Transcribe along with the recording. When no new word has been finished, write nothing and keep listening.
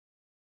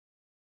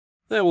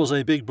There was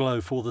a big blow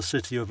for the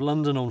City of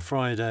London on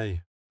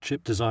Friday.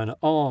 Chip designer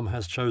ARM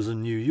has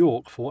chosen New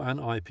York for an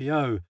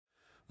IPO.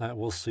 That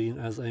was seen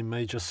as a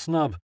major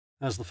snub,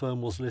 as the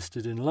firm was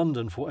listed in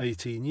London for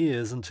 18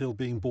 years until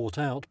being bought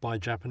out by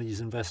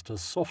Japanese investor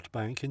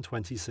SoftBank in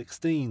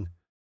 2016.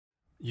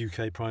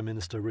 UK Prime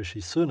Minister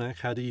Rishi Sunak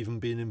had even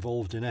been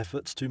involved in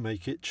efforts to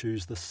make it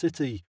choose the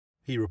city.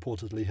 He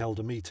reportedly held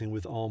a meeting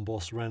with ARM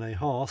boss Rene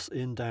Haas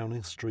in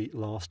Downing Street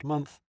last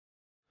month.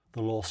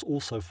 The loss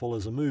also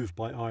follows a move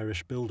by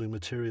Irish building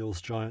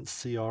materials giant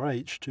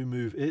CRH to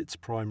move its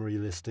primary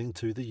listing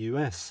to the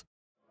US.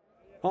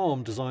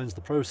 ARM designs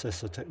the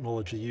processor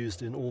technology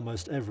used in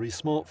almost every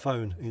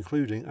smartphone,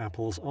 including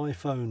Apple's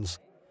iPhones.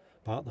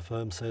 But the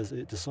firm says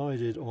it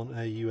decided on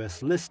a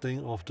US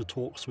listing after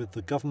talks with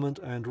the government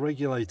and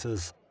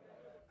regulators.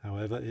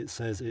 However, it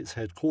says its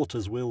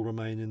headquarters will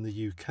remain in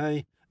the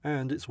UK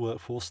and its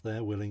workforce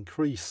there will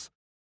increase.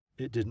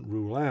 It didn't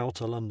rule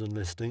out a London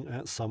listing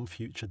at some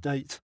future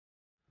date.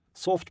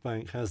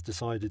 SoftBank has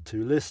decided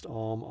to list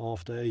ARM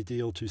after a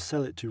deal to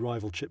sell it to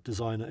rival chip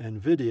designer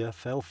Nvidia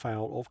fell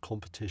foul of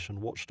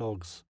competition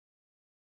watchdogs.